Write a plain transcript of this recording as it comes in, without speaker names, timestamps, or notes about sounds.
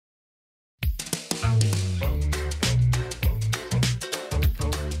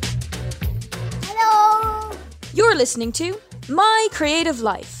You're listening to My Creative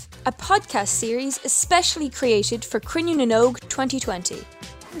Life, a podcast series especially created for Cruinniú na nÓg 2020.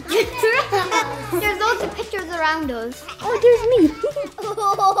 There's loads of pictures around us. Oh, there's me.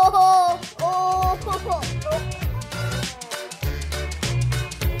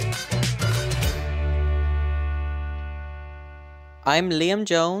 I'm Liam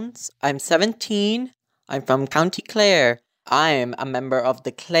Jones. I'm 17. I'm from County Clare. I'm a member of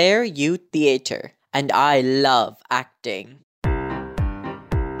the Clare Youth Theatre, and I love acting.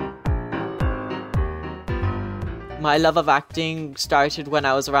 My love of acting started when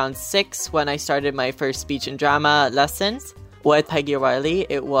I was around 6, when I started my first speech and drama lessons with Peggy O'Reilly.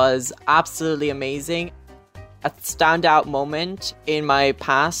 It was absolutely amazing. A standout moment in my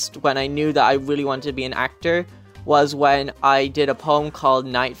past when I knew that I really wanted to be an actor was when I did a poem called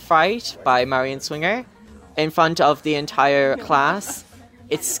Night Fright by Marion Swinger in front of the entire class.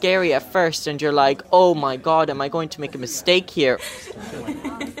 It's scary at first and you're like, oh my god, am I going to make a mistake here?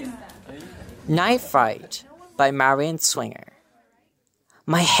 Night Fright by Marion Swinger.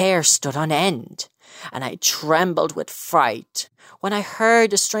 My hair stood on end and I trembled with fright when I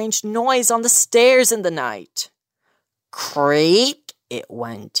heard a strange noise on the stairs in the night. Creak, it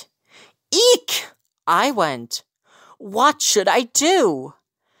went. Eek, I went. What should I do?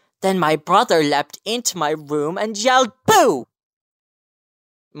 Then my brother leapt into my room and yelled, boo!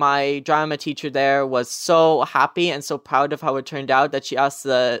 My drama teacher there was so happy and so proud of how it turned out that she asked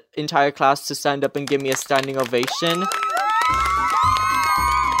the entire class to stand up and give me a standing ovation.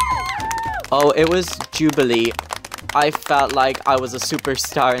 Oh, it was jubilee. I felt like I was a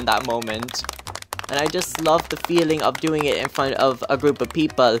superstar in that moment. And I just love the feeling of doing it in front of a group of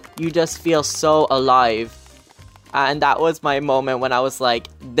people. You just feel so alive. And that was my moment when I was like,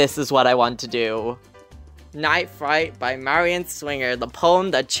 this is what I want to do. Night Fright by Marion Swinger, the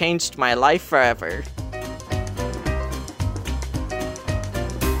poem that changed my life forever.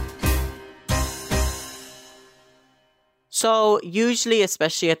 So usually,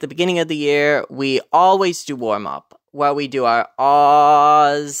 especially at the beginning of the year, we always do warm-up, where we do our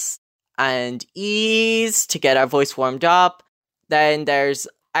ahs and ees to get our voice warmed up. Then there's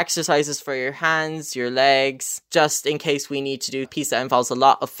exercises for your hands, your legs, just in case we need to do a piece that involves a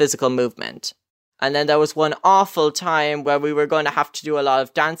lot of physical movement. And then there was one awful time where we were going to have to do a lot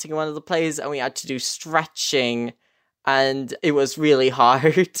of dancing in one of the plays and we had to do stretching and it was really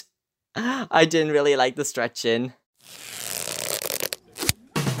hard. I didn't really like the stretching.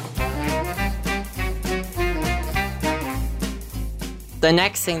 The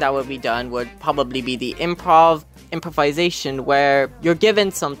next thing that would be done would probably be the improvisation, where you're given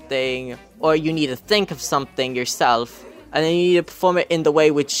something or you need to think of something yourself and then you need to perform it in the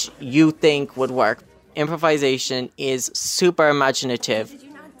way which you think would work. Improvisation is super imaginative.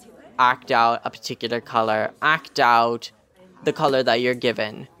 Act out a particular color. Act out the color that you're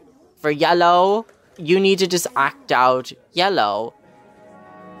given. For yellow, you need to just act out yellow.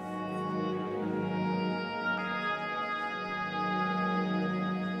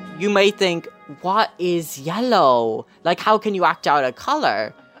 You may think, what is yellow? Like, how can you act out a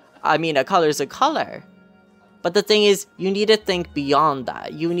color? I mean, a color is a color. But the thing is, you need to think beyond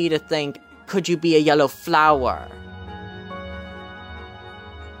that. You need to think, could you be a yellow flower?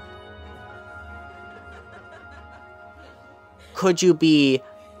 Could you be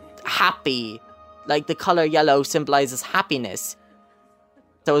happy? Like, the color yellow symbolizes happiness.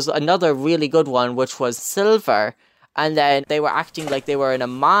 There was another really good one, which was silver. And then they were acting like they were in a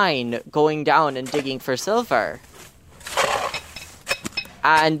mine, going down and digging for silver.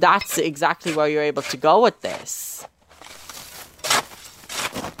 And that's exactly where you're able to go with this.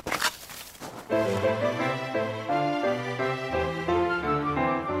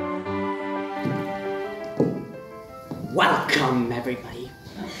 Welcome, everybody,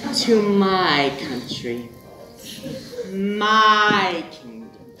 to my country, my kingdom.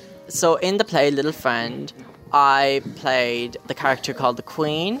 So in the play Little Friend, I played the character called the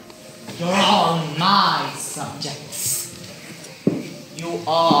Queen. You're all my subjects. You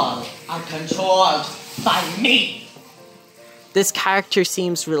all are controlled by me. This character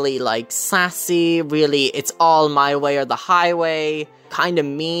seems really like sassy, really it's all my way or the highway, kind of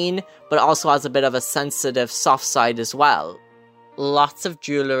mean, but also has a bit of a sensitive soft side as well. Lots of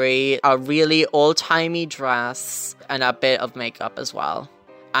jewelry, a really old-timey dress, and a bit of makeup as well.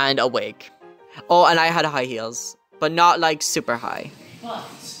 And a wig. Oh, and I had high heels, but not like super high. But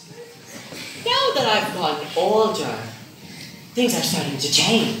now that I've gotten older, things are starting to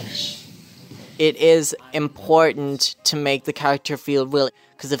change. It is important to make the character feel real,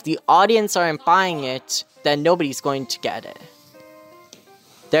 because if the audience aren't buying it, then nobody's going to get it.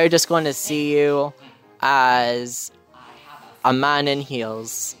 They're just going to see you as a man in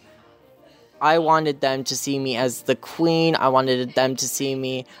heels. I wanted them to see me as the queen. I wanted them to see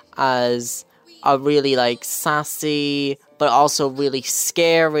me as a really like sassy, but also really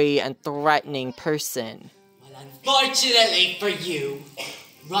scary and threatening person. Well, unfortunately for you,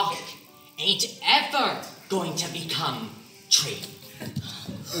 Rock ain't ever going to become Tree.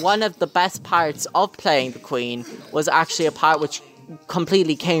 One of the best parts of playing the queen was actually a part which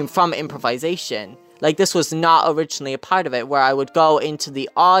completely came from improvisation. Like, this was not originally a part of it, where I would go into the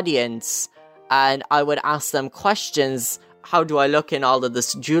audience and I would ask them questions. How do I look in all of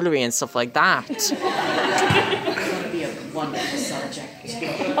this jewelry and stuff like that? It's going to be a wonderful subject.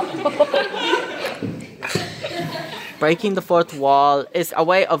 Breaking the fourth wall is a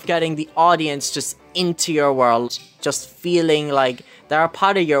way of getting the audience just into your world, just feeling like they're a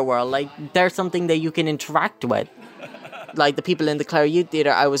part of your world, like they're something that you can interact with. Like the people in the Clare Youth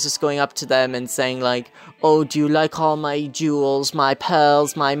Theatre, I was just going up to them and saying like, oh, do you like all my jewels, my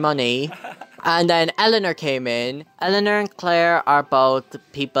pearls, my money? And then Eleanor came in. Eleanor and Claire are both the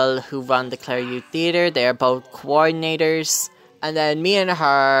people who run the Clare Youth Theatre. They are both coordinators. And then me and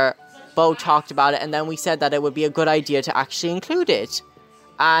her both talked about it, and then we said that it would be a good idea to actually include it.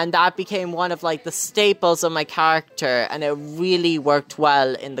 And that became one of like the staples of my character, and it really worked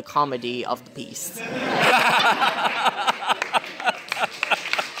well in the comedy of the piece.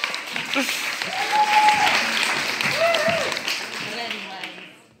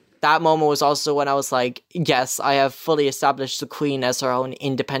 That moment was also when I was like, yes, I have fully established the Queen as her own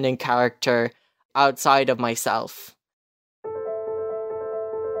independent character outside of myself.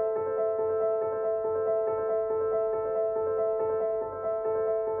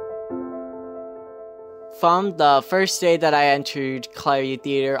 From the first day that I entered Clare Youth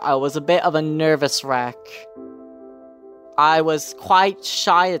Theatre, I was a bit of a nervous wreck. I was quite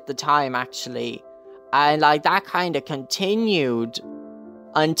shy at the time, actually. And like that kind of continued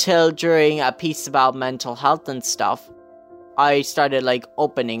until during a piece about mental health and stuff, I started like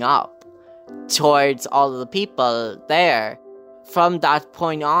opening up towards all of the people there. From that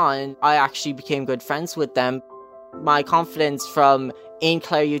point on, I actually became good friends with them. My confidence from in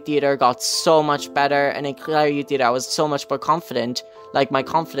Clare Youth Theatre got so much better, and in Clare Youth Theatre I was so much more confident. Like my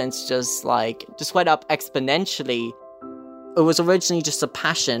confidence just went up exponentially. It was originally just a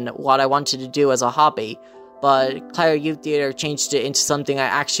passion, what I wanted to do as a hobby, but Clare Youth Theatre changed it into something I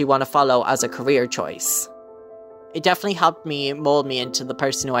actually want to follow as a career choice. It definitely helped me mold me into the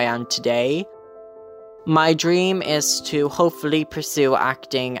person who I am today. My dream is to hopefully pursue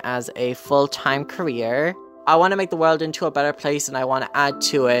acting as a full-time career. I want to make the world into a better place, and I want to add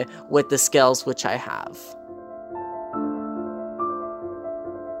to it with the skills which I have.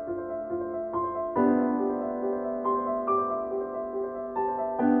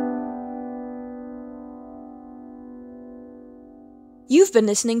 You've been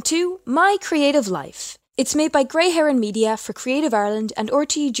listening to My Creative Life. It's made by Grey Heron Media for Creative Ireland and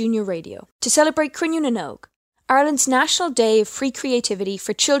RTE Junior Radio to celebrate Cruinniú na nÓg, Ireland's National Day of Free Creativity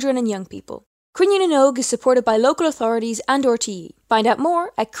for Children and Young People. Cruinniú na nÓg is supported by local authorities and RTE. Find out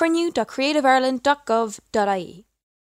more at cruinniú.creativeireland.gov.ie.